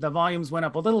 the volumes went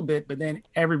up a little bit, but then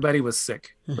everybody was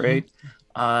sick, right?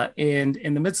 And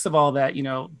in the midst of all that,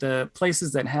 the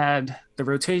places that had the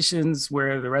rotations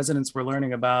where the residents were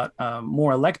learning about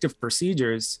more elective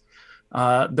procedures,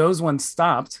 those ones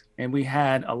stopped, and we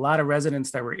had a lot of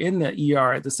residents that were in the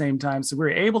ER at the same time. So we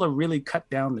were able to really cut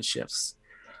down the shifts.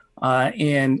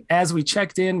 And as we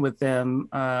checked in with them,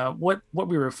 what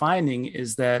we were finding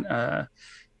is that,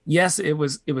 yes, it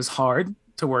was hard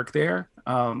to work there.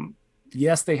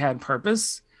 Yes, they had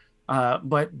purpose,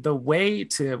 but the way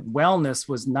to wellness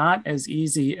was not as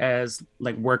easy as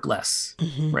like work less,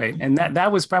 right? And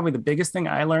that was probably the biggest thing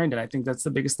I learned, and I think that's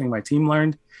the biggest thing my team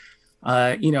learned.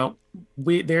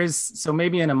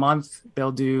 Maybe in a month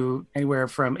they'll do anywhere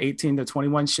from 18 to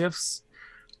 21 shifts.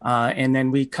 And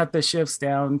then we cut the shifts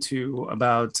down to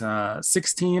about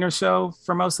 16 or so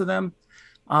for most of them.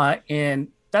 And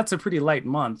that's a pretty light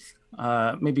month,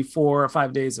 maybe 4 or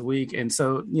 5 days a week. And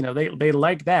so, they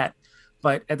like that.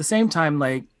 But at the same time,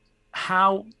 like,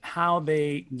 how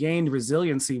they gained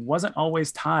resiliency wasn't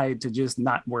always tied to just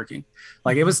not working.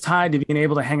 Like, it was tied to being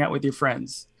able to hang out with your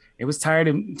friends. it was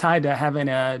tied to having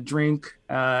a drink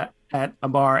at a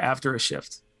bar after a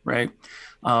shift, right?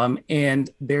 And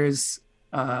there's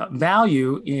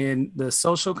value in the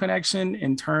social connection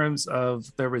in terms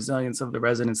of the resilience of the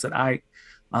residents that I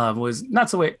was not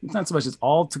so much as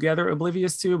altogether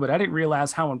oblivious to, but I didn't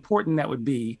realize how important that would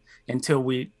be until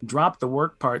we dropped the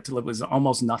work part till it was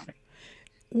almost nothing.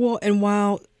 Well, and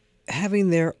while having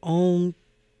their own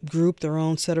group, their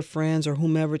own set of friends or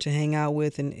whomever to hang out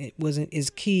with, and is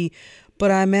key.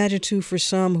 But I imagine too, for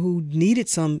some who needed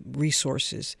some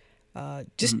resources,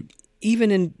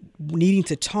 even in needing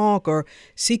to talk or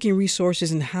seeking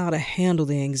resources and how to handle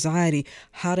the anxiety,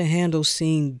 how to handle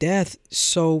seeing death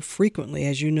so frequently.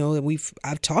 As you know, that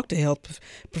I've talked to health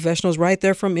professionals right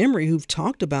there from Emory who've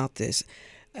talked about this.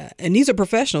 And these are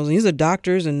professionals, and these are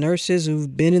doctors and nurses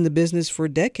who've been in the business for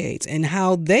decades, and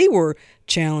how they were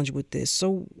challenged with this.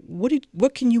 So what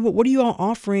are you all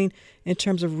offering in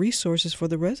terms of resources for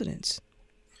the residents?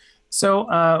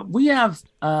 So we have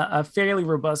a fairly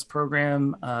robust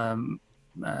program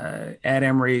at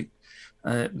Emory.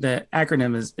 The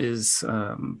acronym is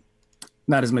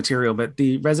not as material, but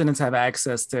the residents have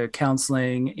access to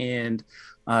counseling and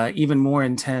even more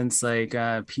intense, like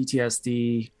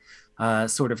PTSD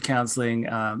sort of counseling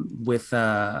with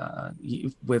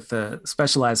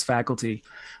specialized faculty.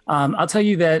 I'll tell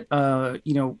you that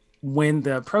when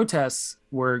the protests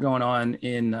were going on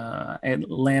in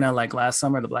Atlanta, like last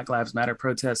summer, the Black Lives Matter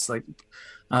protests, like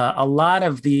a lot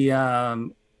of the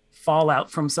fallout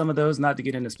from some of those, not to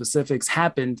get into specifics,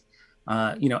 happened,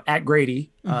 at Grady,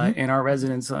 and our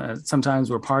residents sometimes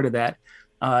were part of that.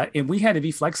 And we had to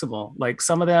be flexible. Like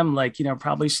some of them,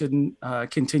 probably shouldn't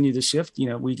continue the shift.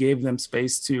 We gave them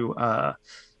space to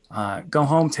go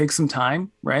home, take some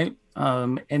time, right?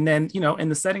 And then, in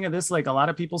the setting of this, like a lot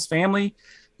of people's family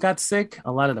got sick,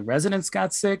 a lot of the residents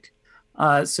got sick.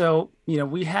 So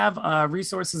we have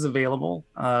resources available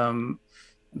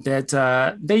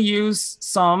that they use.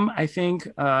 Some, I think,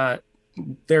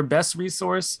 their best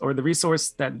resource or the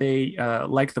resource that they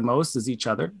like the most is each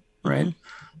other, right?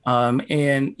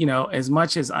 And, as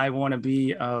much as I want to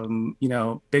be,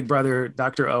 big brother,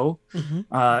 Dr. O,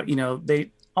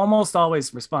 they almost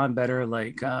always respond better,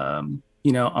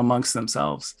 amongst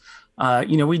themselves.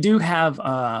 We do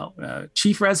have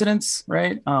chief residents,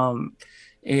 right?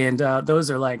 And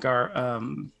those are like our,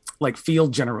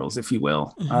 field generals, if you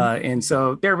will. And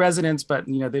so they're residents, but,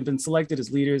 they've been selected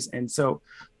as leaders. And so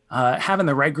having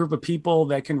the right group of people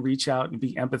that can reach out and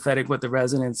be empathetic with the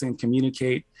residents and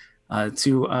communicate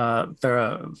to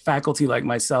the faculty like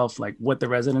myself, like what the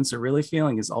residents are really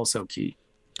feeling is also key.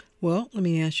 Well, let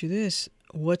me ask you this.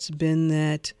 What's been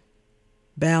that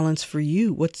balance for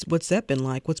you? What's that been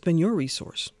like? What's been your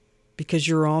resource? Because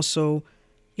you're also,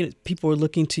 people are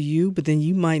looking to you, but then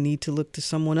you might need to look to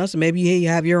someone else. Maybe you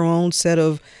have your own set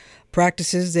of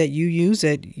practices that you use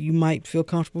that you might feel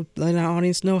comfortable letting our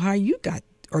audience know how you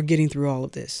are getting through all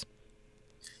of this.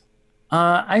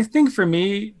 I think for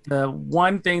me, the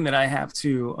one thing that I have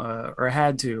to or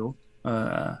had to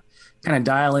kind of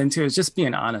dial into is just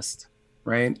being honest,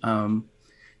 right?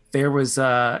 There was,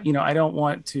 I don't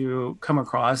want to come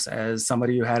across as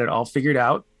somebody who had it all figured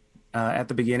out at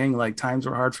the beginning. Like times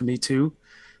were hard for me too.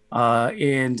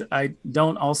 And I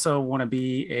don't also want to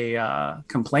be a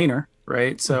complainer,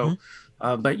 right? So,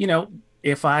 but,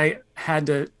 if I had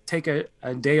to take a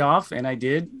day off, and I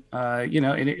did, and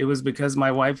it was because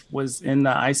my wife was in the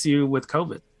ICU with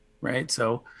COVID, right?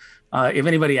 So if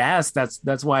anybody asked,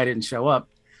 that's why I didn't show up.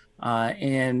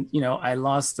 And, I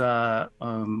lost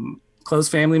close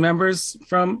family members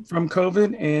from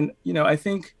COVID. And, I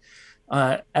think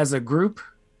as a group,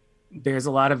 there's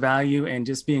a lot of value in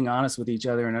just being honest with each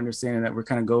other and understanding that we're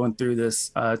kind of going through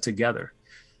this together.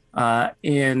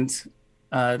 And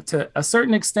to a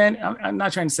certain extent, I'm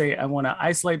not trying to say I want to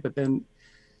isolate, but then,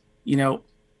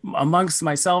 amongst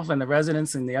myself and the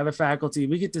residents and the other faculty,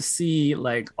 we get to see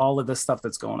like all of the stuff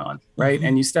that's going on, right?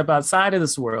 And you step outside of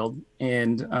this world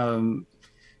and,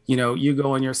 you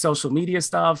go on your social media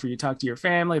stuff or you talk to your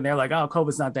family and they're like, oh,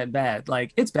 COVID's not that bad.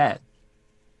 Like, it's bad.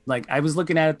 Like, I was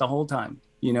looking at it the whole time,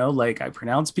 like I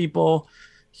pronounce people,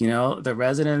 the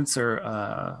residents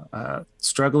are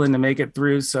struggling to make it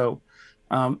through. So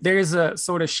there's a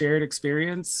sort of shared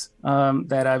experience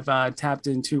that I've tapped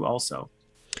into also.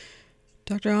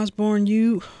 Dr.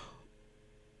 Osborne,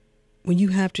 when you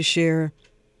have to share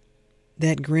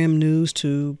that grim news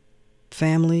to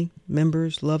family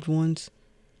members, loved ones,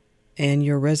 and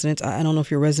your residents, I don't know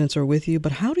if your residents are with you,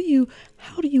 but how do you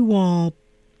all,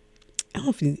 I don't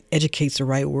know if educate's the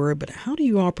right word, but how do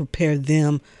you all prepare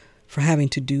them for having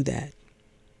to do that,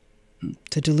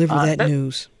 to deliver that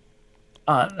news?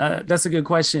 That's a good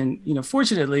question.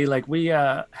 Fortunately, like we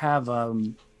have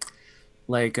one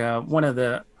of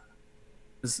the,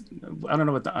 I don't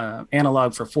know what the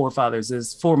analog for forefathers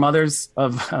is, foremothers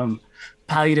of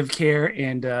palliative care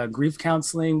and grief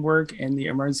counseling work in the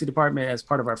emergency department as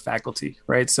part of our faculty,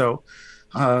 right? So,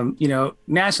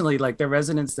 nationally, like the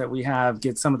residents that we have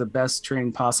get some of the best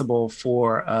training possible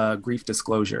for grief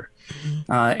disclosure.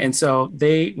 And so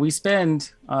we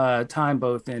spend time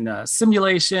both in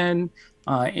simulation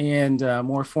and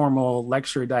more formal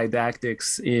lecture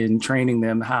didactics in training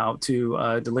them how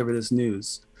to deliver this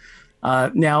news.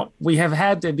 Now, we have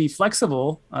had to be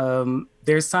flexible.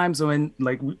 There's times when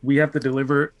we have to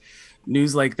deliver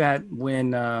news like that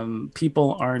when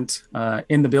people aren't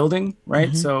in the building,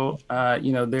 right? Mm-hmm. So,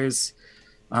 there's,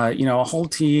 a whole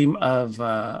team of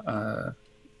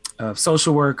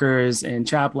social workers and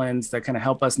chaplains that kind of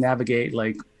help us navigate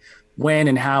when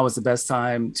and how is the best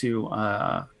time to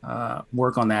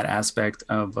work on that aspect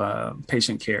of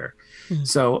patient care. Mm-hmm.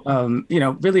 So,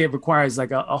 really it requires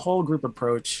a whole group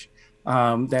approach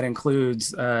that includes,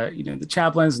 the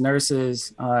chaplains,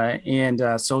 nurses,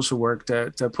 and social work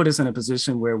to put us in a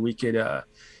position where we could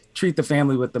treat the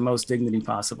family with the most dignity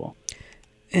possible.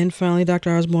 And finally,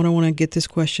 Dr. Osborne, I want to get this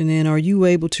question in. Are you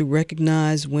able to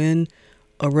recognize when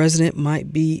a resident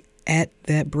might be at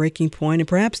that breaking point? And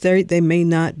perhaps they may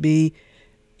not be,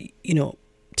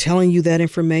 telling you that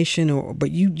information, but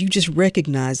you just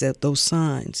recognize those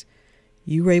signs.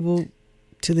 You were able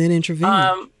to then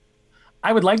intervene.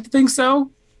 I would like to think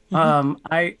so. Mm-hmm.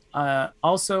 I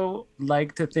also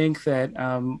like to think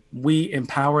that we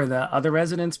empower the other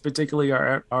residents, particularly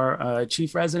our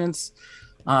chief residents,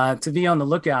 to be on the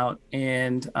lookout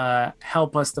and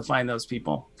help us to find those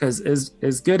people. Because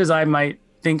as good as I might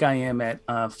think I am at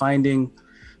finding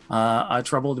a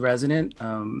troubled resident,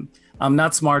 I'm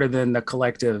not smarter than the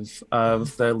collective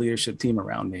of the leadership team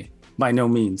around me, by no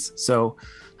means. So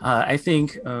I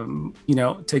think,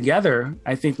 together,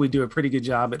 I think we do a pretty good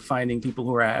job at finding people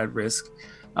who are at risk.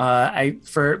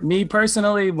 For me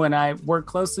personally, when I work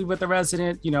closely with a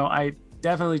resident, I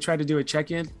definitely try to do a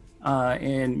check-in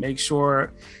and make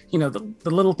sure, the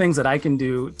little things that I can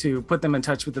do to put them in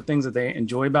touch with the things that they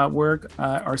enjoy about work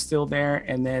are still there,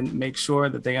 and then make sure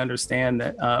that they understand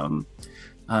that,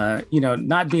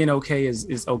 not being okay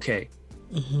is okay.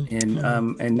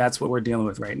 Mm-hmm. And that's what we're dealing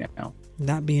with right now.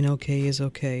 Not being okay is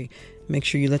okay. Make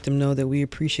sure you let them know that we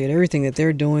appreciate everything that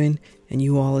they're doing, and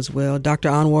you all as well. Dr.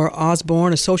 Anwar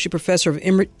Osborne, Associate Professor of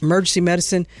Emergency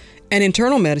Medicine and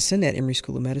Internal Medicine at Emory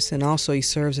School of Medicine. Also, he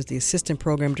serves as the Assistant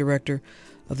Program Director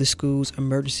of the school's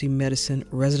Emergency Medicine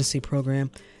Residency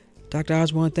Program. Dr.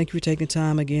 Osborne, thank you for taking the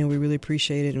time. Again, we really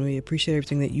appreciate it, and we appreciate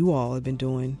everything that you all have been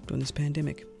doing during this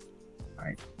pandemic. All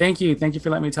right. Thank you. Thank you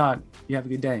for letting me talk. You have a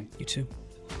good day. You too.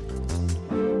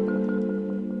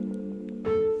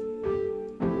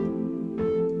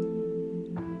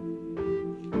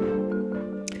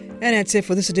 And that's it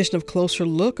for this edition of Closer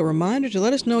Look. A reminder to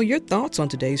let us know your thoughts on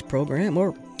today's program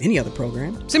or any other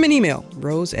program. Send me an email,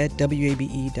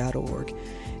 rose@wabe.org.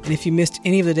 And if you missed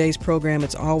any of the day's program,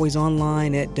 it's always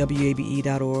online at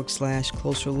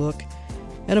wabe.org/closerlook.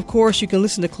 And of course, you can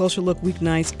listen to Closer Look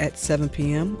weeknights at 7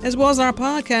 p.m., as well as our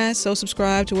podcast, so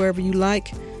subscribe to wherever you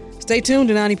like. Stay tuned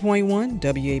to 90.1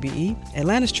 WABE,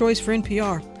 Atlanta's Choice for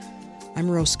NPR. I'm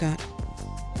Rose Scott.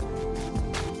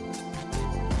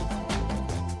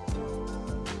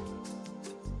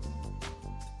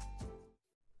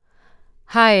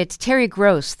 Hi, it's Terry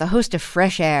Gross, the host of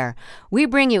Fresh Air. We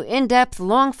bring you in-depth,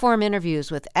 long-form interviews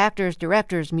with actors,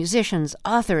 directors, musicians,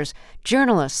 authors,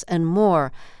 journalists, and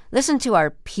more. Listen to our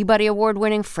Peabody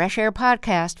Award-winning Fresh Air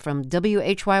podcast from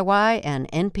WHYY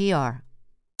and NPR.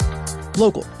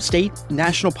 Local, state,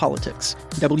 national politics.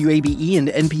 WABE and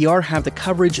NPR have the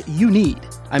coverage you need.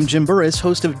 I'm Jim Burris,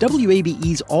 host of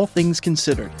WABE's All Things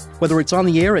Considered. Whether it's on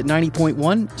the air at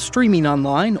 90.1, streaming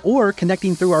online, or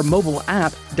connecting through our mobile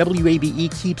app,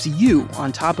 WABE keeps you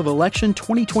on top of election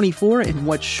 2024 in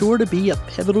what's sure to be a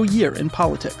pivotal year in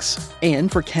politics. And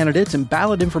for candidates and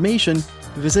ballot information,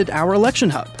 visit our election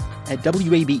hub at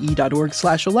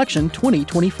wabe.org/election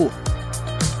 2024.